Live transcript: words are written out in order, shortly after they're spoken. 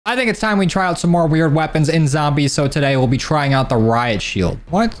I think it's time we try out some more weird weapons in zombies. So today we'll be trying out the Riot Shield.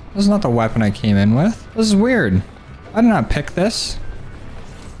 What? This is not the weapon I came in with. This is weird. I did not pick this.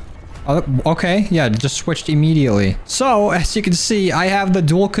 Oh, okay, yeah, just switched immediately. So, as you can see, I have the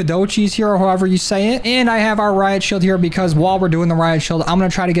dual Kadochis here, or however you say it. And I have our Riot Shield here because while we're doing the Riot Shield, I'm going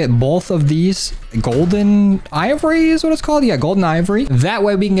to try to get both of these. Golden Ivory is what it's called? Yeah, Golden Ivory. That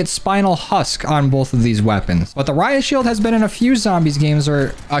way we can get Spinel Husk on both of these weapons. But the Riot Shield has been in a few zombies games,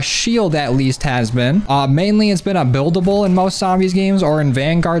 or a shield at least has been. Mainly it's been a buildable in most zombies games, or in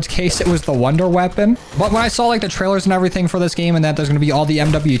Vanguard's case, it was the Wonder Weapon. But when I saw like the trailers and everything for this game and that there's going to be all the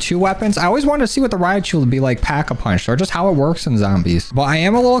MW2 weapons, I always wanted to see what the Riot Shield would be like Pack-a-Punch, or just how it works in zombies. But I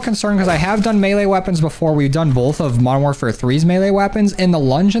am a little concerned because I have done melee weapons before. We've done both of Modern Warfare 3's melee weapons, and the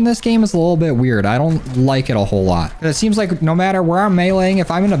lunge in this game is a little bit weird. I don't like it a whole lot. It seems like no matter where I'm meleeing,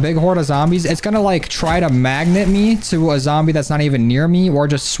 if I'm in a big horde of zombies, it's gonna like try to magnet me to a zombie that's not even near me, or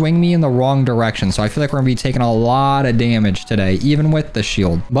just swing me in the wrong direction. So I feel like we're gonna be taking a lot of damage today, even with the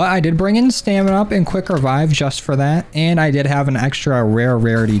shield. But I did bring in stamina up and quick revive just for that, and I did have an extra rare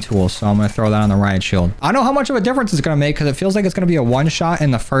rarity tool, so I'm gonna throw that on the Riot Shield. I don't know how much of a difference it's gonna make because it feels like it's gonna be a one-shot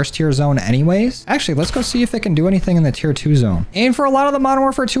in the first tier zone anyways. Actually, let's go see if it can do anything in the tier 2 zone. And for a lot of the Modern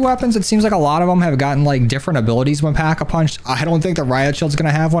Warfare 2 weapons, it seems like a lot of them have gotten like different abilities when Pack-a-Punch. I don't think the Riot Shield's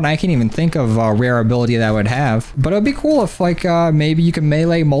gonna have one. I can't even think of a rare ability that would have. But it'd be cool if like maybe you can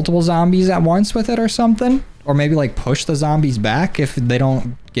melee multiple zombies at once with it or something. Or maybe like push the zombies back if they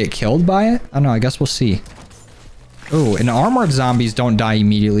don't get killed by it. I don't know. I guess we'll see. Ooh, and armored zombies don't die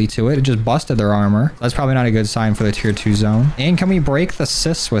immediately to it. It just busted their armor. That's probably not a good sign for the tier 2 zone. And can we break the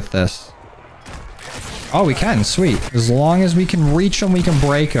cysts with this? Oh, we can. Sweet. As long as we can reach them, we can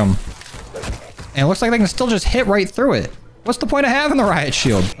break them. And it looks like they can still just hit right through it. What's the point of having the Riot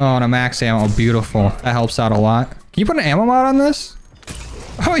Shield? Oh, and a max ammo. Beautiful. That helps out a lot. Can you put an ammo mod on this?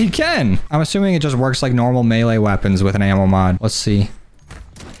 Oh, you can. I'm assuming it just works like normal melee weapons with an ammo mod. Let's see.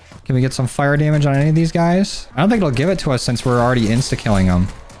 Can we get some fire damage on any of these guys? I don't think it'll give it to us since we're already insta-killing them.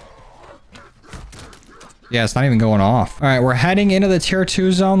 Yeah, it's not even going off. All right, we're heading into the tier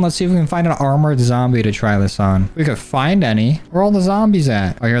 2 zone. Let's see if we can find an armored zombie to try this on. We could find any. Where are all the zombies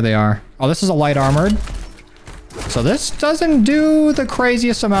at? Oh, here they are. Oh, this is a light armored. So this doesn't do the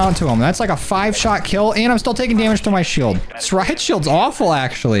craziest amount to him. That's like a 5-shot kill, and I'm still taking damage to my shield. This Riot Shield's awful,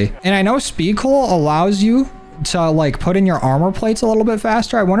 actually. And I know Speed Cool allows you to like put in your armor plates a little bit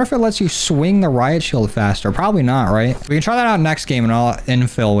faster. I wonder if it lets you swing the Riot Shield faster. Probably not, right? We can try that out next game and I'll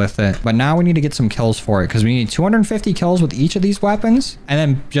infill with it. But now we need to get some kills for it because we need 250 kills with each of these weapons and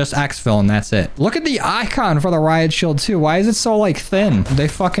then just exfil and that's it. Look at the icon for the Riot Shield too. Why is it so like thin? They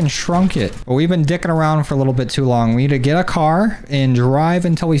fucking shrunk it. But we've been dicking around for a little bit too long. We need to get a car and drive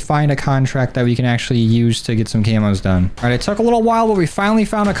until we find a contract that we can actually use to get some camos done. All right, it took a little while, but we finally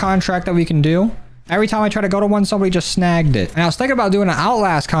found a contract that we can do. Every time I try to go to one, somebody just snagged it. And I was thinking about doing an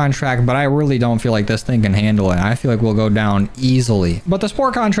Outlast contract, but I really don't feel like this thing can handle it. I feel like we'll go down easily. But the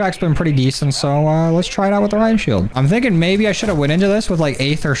Sport contract's been pretty decent, so let's try it out with the Riot Shield. I'm thinking maybe I should have went into this with like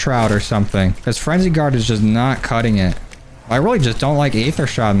Aether Shroud or something, because Frenzy Guard is just not cutting it. I really just don't like Aether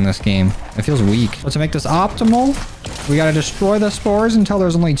Shroud in this game. It feels weak. Let's make this optimal. We gotta destroy the spores until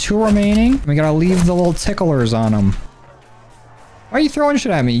there's only 2 remaining. We gotta leave the little ticklers on them. Why are you throwing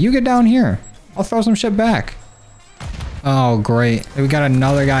shit at me? You get down here. I'll throw some shit back. Oh, great. We got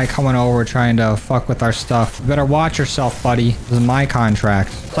another guy coming over trying to fuck with our stuff. You better watch yourself, buddy. This is my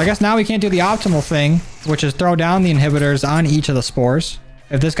contract. So I guess now we can't do the optimal thing, which is throw down the inhibitors on each of the spores.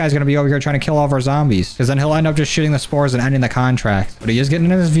 If this guy's going to be over here trying to kill all of our zombies. Because then he'll end up just shooting the spores and ending the contract. But he is getting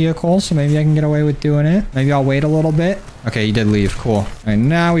in his vehicle, so maybe I can get away with doing it. Maybe I'll wait a little bit. Okay, he did leave. Cool. All right,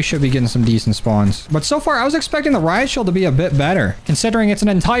 now we should be getting some decent spawns. But so far, I was expecting the Riot Shield to be a bit better. Considering it's an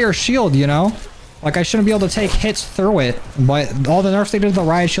entire shield, you know? Like, I shouldn't be able to take hits through it. But all the nerfs they did to the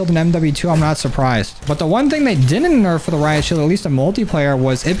Riot Shield and MW2, I'm not surprised. But the one thing they didn't nerf for the Riot Shield, at least in multiplayer,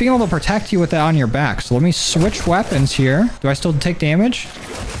 was it being able to protect you with it on your back. So let me switch weapons here. Do I still take damage?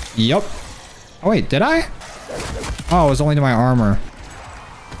 Yup. Oh, wait, did I? Oh, it was only to my armor.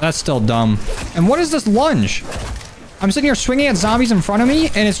 That's still dumb. And what is this lunge? I'm sitting here swinging at zombies in front of me,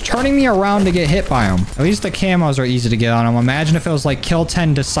 and it's turning me around to get hit by them. At least the camos are easy to get on them. Imagine if it was like kill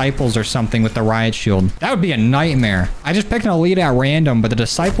 10 disciples or something with the Riot Shield. That would be a nightmare. I just picked an elite at random, but the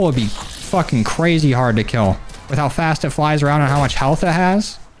disciple would be fucking crazy hard to kill. With how fast it flies around and how much health it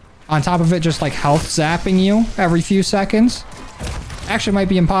has. On top of it, just like health zapping you every few seconds. Actually might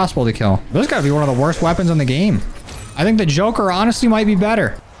be impossible to kill. This gotta be one of the worst weapons in the game. I think the Joker honestly might be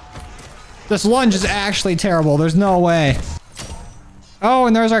better. This lunge is actually terrible. There's no way. Oh,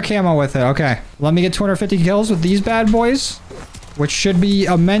 and there's our camo with it. Okay. Let me get 250 kills with these bad boys. which should be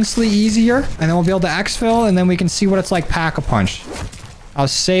immensely easier. And then we'll be able to exfil, and then we can see what it's like Pack-a-Punch. I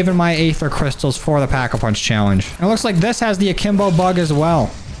was saving my Aether Crystals for the Pack-a-Punch challenge. And it looks like this has the Akimbo bug as well,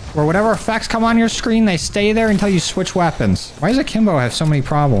 where whatever effects come on your screen, they stay there until you switch weapons. Why does Akimbo have so many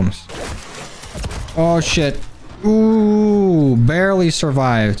problems? Oh, shit. Ooh, barely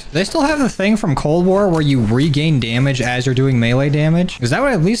survived. They still have the thing from Cold War where you regain damage as you're doing melee damage? Because that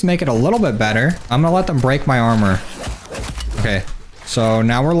would at least make it a little bit better. I'm gonna let them break my armor. Okay, so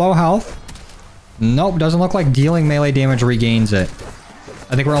now we're low health. Nope, doesn't look like dealing melee damage regains it.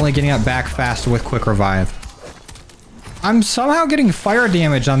 I think we're only getting it back fast with quick revive. I'm somehow getting fire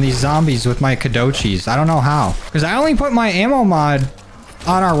damage on these zombies with my Kadochis. I don't know how. Because I only put my ammo mod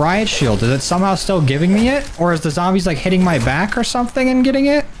on our Riot Shield. Is it somehow still giving me it? Or is the zombies like hitting my back or something and getting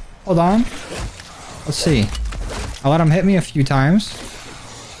it? Hold on. Let's see. I'll let them hit me a few times.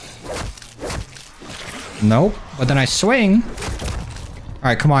 Nope. But then I swing.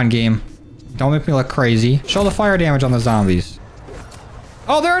 Alright, come on, game. Don't make me look crazy. Show the fire damage on the zombies.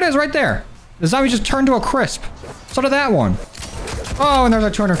 Oh, there it is right there. The zombie just turned to a crisp. So did that one. Oh, and there's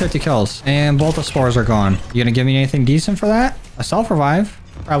our 250 kills. And both the spores are gone. You gonna give me anything decent for that? A self-revive.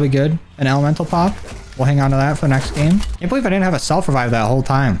 Probably good. An elemental pop. We'll hang on to that for the next game. Can't believe I didn't have a self-revive that whole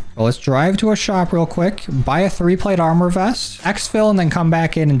time. Well, let's drive to a shop real quick. Buy a 3-plate armor vest. Exfil and then come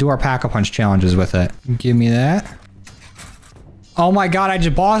back in and do our Pack-a-Punch challenges with it. Give me that. Oh my god, I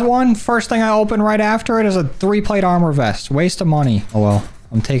just bought one. First thing I open right after it is a 3-plate armor vest. Waste of money. Oh well.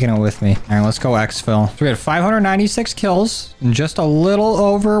 I'm taking it with me. All right, let's go exfil. So we had 596 kills and just a little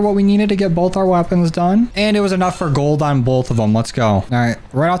over what we needed to get both our weapons done. And it was enough for gold on both of them. Let's go. All right,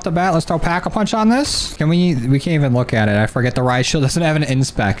 right off the bat, let's throw Pack-a-Punch on this. Can we can't even look at it. I forget the Riot Shield doesn't have an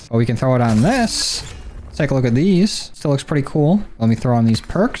inspect. But we can throw it on this. Let's take a look at these. Still looks pretty cool. Let me throw on these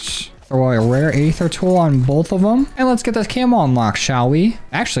perks. Throw a rare Aether tool on both of them. And let's get this camo unlocked, shall we?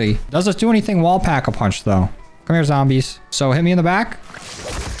 Actually, does this do anything while Pack-a-Punch though? Come here, zombies. So hit me in the back.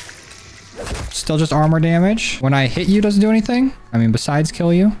 Still just armor damage. When I hit you, does it do anything? I mean, besides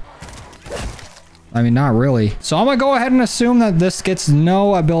kill you? I mean, not really. So I'm gonna go ahead and assume that this gets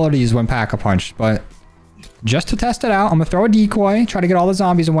no abilities when Pack-a-Punch, but just to test it out, I'm gonna throw a decoy, try to get all the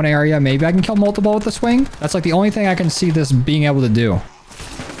zombies in one area. Maybe I can kill multiple with the swing. That's like the only thing I can see this being able to do.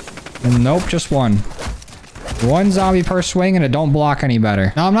 Nope, just one. One zombie per swing and it don't block any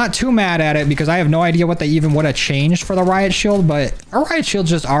better. Now, I'm not too mad at it because I have no idea what they even would have changed for the Riot Shield, but our Riot Shield's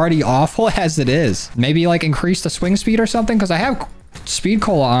just already awful as it is. Maybe like increase the swing speed or something because I have speed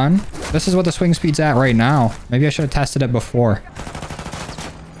cola on. This is what the swing speed's at right now. Maybe I should have tested it before.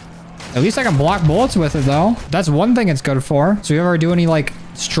 At least I can block bullets with it though. That's one thing it's good for. So if you ever do any like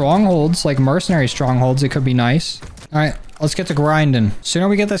strongholds, like mercenary strongholds, it could be nice. All right. Let's get to grinding. Sooner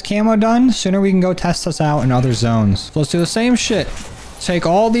we get this camo done, sooner we can go test this out in other zones. So let's do the same shit. Take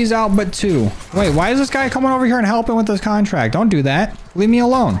all these out but 2. Wait, why is this guy coming over here and helping with this contract? Don't do that. Leave me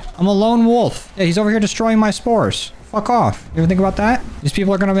alone. I'm a lone wolf. Yeah, he's over here destroying my spores. Fuck off. You ever think about that? These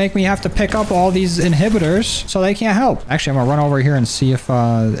people are going to make me have to pick up all these inhibitors so they can't help. Actually, I'm going to run over here and see if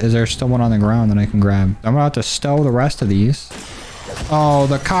is there still one on the ground that I can grab. I'm going to have to stow the rest of these. Oh,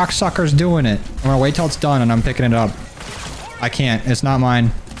 the cocksucker's doing it. I'm going to wait till it's done and I'm picking it up. I can't. It's not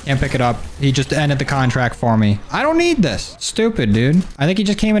mine. Can't pick it up. He just ended the contract for me. I don't need this. Stupid, dude. I think he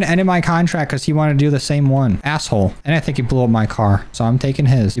just came and ended my contract because he wanted to do the same one. Asshole. And I think he blew up my car. So I'm taking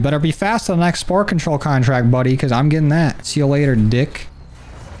his. You better be fast on the next sport control contract, buddy, because I'm getting that. See you later, dick.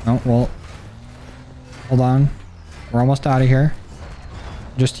 Oh, well. Hold on. We're almost out of here.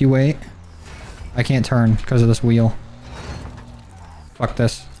 Just you wait. I can't turn because of this wheel. Fuck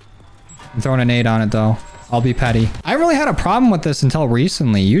this. I'm throwing a nade on it, though. I'll be petty. I really had a problem with this until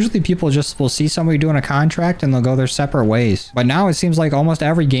recently. Usually people just will see somebody doing a contract and they'll go their separate ways. But now it seems like almost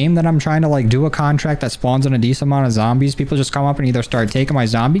every game that I'm trying to like do a contract that spawns in a decent amount of zombies, people just come up and either start taking my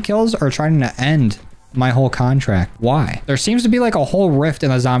zombie kills or trying to end my whole contract. Why? There seems to be like a whole rift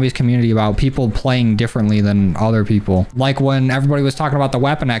in the zombies community about people playing differently than other people. Like when everybody was talking about the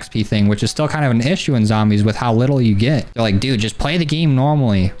weapon XP thing, which is still kind of an issue in zombies with how little you get. They're like, dude, just play the game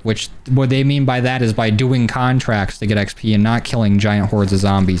normally, which what they mean by that is by doing contracts to get XP and not killing giant hordes of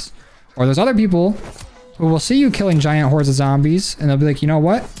zombies. Or there's other people who will see you killing giant hordes of zombies and they'll be like, you know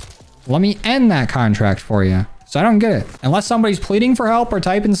what? Let me end that contract for you. So I don't get it. Unless somebody's pleading for help or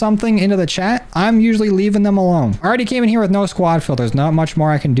typing something into the chat, I'm usually leaving them alone. I already came in here with no squad fill. There's not much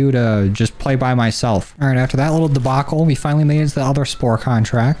more I can do to just play by myself. All right, after that little debacle, we finally made it to the other spore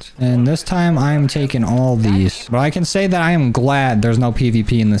contract. And this time I'm taking all these. But I can say that I am glad there's no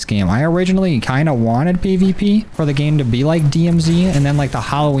PvP in this game. I originally kind of wanted PvP for the game to be like DMZ, and then like the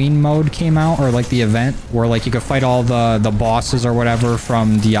Halloween mode came out, or like the event where like you could fight all the bosses or whatever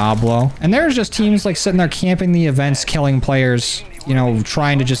from Diablo. And there's just teams like sitting there camping the events, killing players, you know,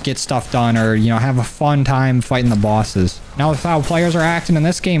 trying to just get stuff done, or, you know, have a fun time fighting the bosses. Now with how players are acting in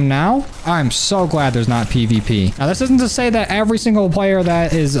this game now, I'm so glad there's not PvP. Now this isn't to say that every single player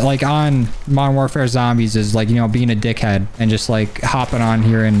that is like on Modern Warfare Zombies is like, you know, being a dickhead and just like hopping on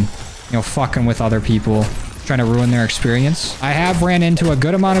here and, you know, fucking with other people, trying to ruin their experience. I have ran into a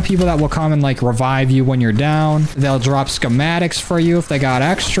good amount of people that will come and like revive you when you're down. They'll drop schematics for you if they got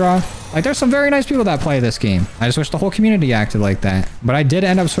extra. Like, there's some very nice people that play this game. I just wish the whole community acted like that. But I did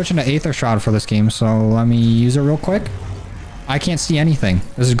end up switching to Aether Shroud for this game, so let me use it real quick. I can't see anything.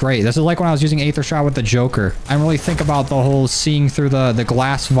 This is great. This is like when I was using Aether Shroud with the Joker. I didn't really think about the whole seeing through the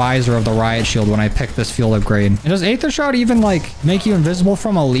glass visor of the Riot Shield when I picked this field upgrade. And does Aether Shroud even like make you invisible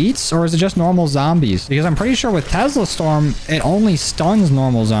from elites, or is it just normal zombies? Because I'm pretty sure with Tesla Storm, it only stuns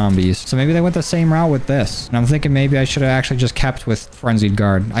normal zombies. So maybe they went the same route with this. And I'm thinking maybe I should have actually just kept with Frenzied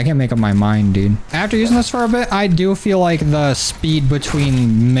Guard. I can't make up my mind, dude. After using this for a bit, I do feel like the speed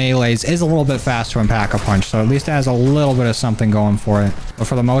between melees is a little bit faster in Pack-a-Punch. So at least it has a little bit of something going for it. But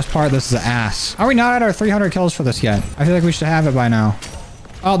for the most part, this is ass. Are we not at our 300 kills for this yet? I feel like we should have it by now.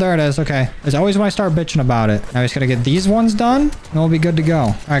 Oh, there it is. Okay. It's always when I start bitching about it. Now we just gotta get these ones done, and we'll be good to go.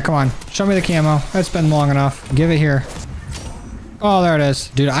 All right, come on. Show me the camo. It's been long enough. Give it here. Oh, there it is.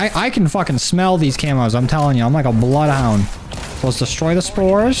 Dude, I can fucking smell these camos. I'm telling you, I'm like a bloodhound. So let's destroy the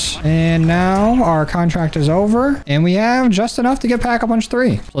spores. And now our contract is over. And we have just enough to get Pack-a-Punch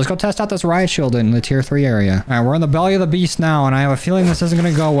 3. So let's go test out this Riot Shield in the tier 3 area. All right, we're in the belly of the beast now, and I have a feeling this isn't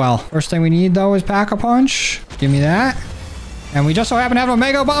going to go well. First thing we need, though, is Pack-a-Punch. Give me that. And we just so happen to have a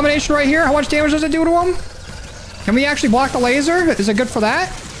Mega Abomination right here. How much damage does it do to him? Can we actually block the laser? Is it good for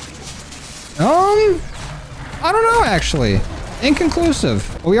that? I don't know, actually.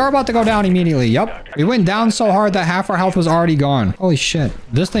 Inconclusive. But we are about to go down immediately. Yup. We went down so hard that half our health was already gone. Holy shit.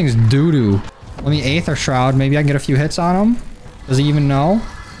 This thing's doo-doo. Let me Aether Shroud. Maybe I can get a few hits on him. Does he even know?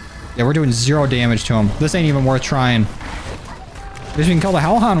 Yeah, we're doing 0 damage to him. This ain't even worth trying. At least we can kill the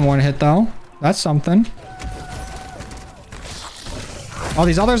Hellhound one hit, though. That's something. Oh,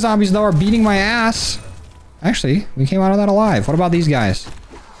 these other zombies, though, are beating my ass. Actually, we came out of that alive. What about these guys?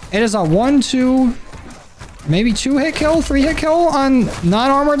 It is a 1, 2... maybe 2 hit kill, 3 hit kill on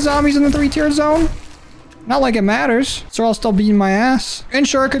non-armored zombies in the 3-tier zone. Not like it matters. So I'll still beating my ass. And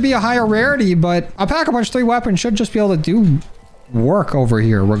sure, it could be a higher rarity, but a Pack-a-Punch 3 weapon should just be able to do work over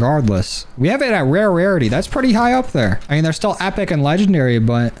here regardless. We have it at rare rarity. That's pretty high up there. I mean, they're still epic and legendary,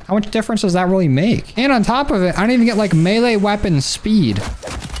 but how much difference does that really make? And on top of it, I don't even get like melee weapon speed.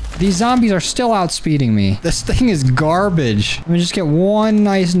 These zombies are still outspeeding me. This thing is garbage. Let me just get one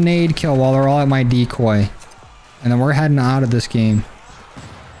nice nade kill while they're all at my decoy. And then we're heading out of this game.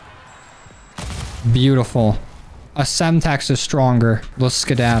 Beautiful. A Semtex is stronger. Let's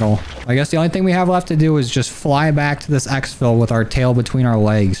skedaddle. I guess the only thing we have left to do is just fly back to this exfil with our tail between our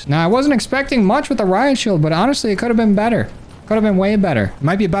legs. Now, I wasn't expecting much with the Riot Shield, but honestly, it could have been better. Could have been way better. You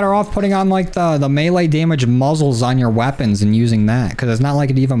might be better off putting on like the melee damage muzzles on your weapons and using that, because it's not like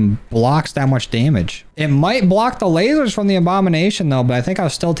it even blocks that much damage. It might block the lasers from the Abomination though, but I think I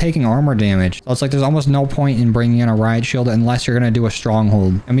was still taking armor damage. So it's like there's almost no point in bringing in a Riot Shield unless you're going to do a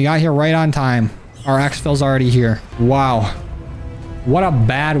stronghold. And we got here right on time. Our exfil's already here. Wow. What a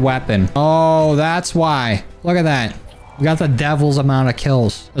bad weapon. Oh, that's why. Look at that. We got the devil's amount of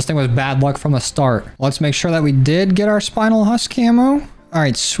kills. This thing was bad luck from the start. Let's make sure that we did get our Spinel Husk camo. All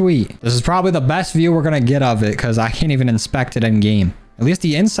right, sweet. This is probably the best view we're going to get of it because I can't even inspect it in game. At least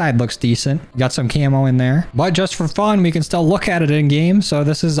the inside looks decent. Got some camo in there. But just for fun, we can still look at it in game. So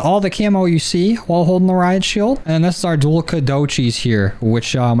this is all the camo you see while holding the Riot Shield. And this is our dual Kadochis here,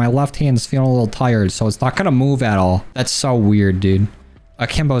 which my left hand's feeling a little tired. So it's not going to move at all. That's so weird, dude.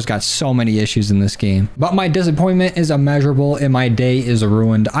 Akimbo's got so many issues in this game. But my disappointment is immeasurable and my day is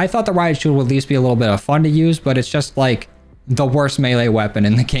ruined. I thought the Riot Shield would at least be a little bit of fun to use, but it's just like the worst melee weapon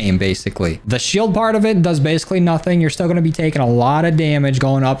in the game, basically. The shield part of it does basically nothing. You're still going to be taking a lot of damage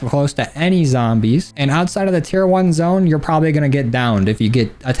going up close to any zombies. And outside of the tier 1 zone, you're probably going to get downed if you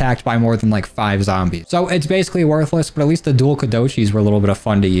get attacked by more than like 5 zombies. So it's basically worthless, but at least the dual Kadochis were a little bit of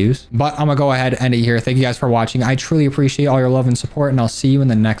fun to use. But I'm going to go ahead and end it here. Thank you guys for watching. I truly appreciate all your love and support, and I'll see you in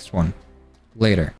the next one. Later.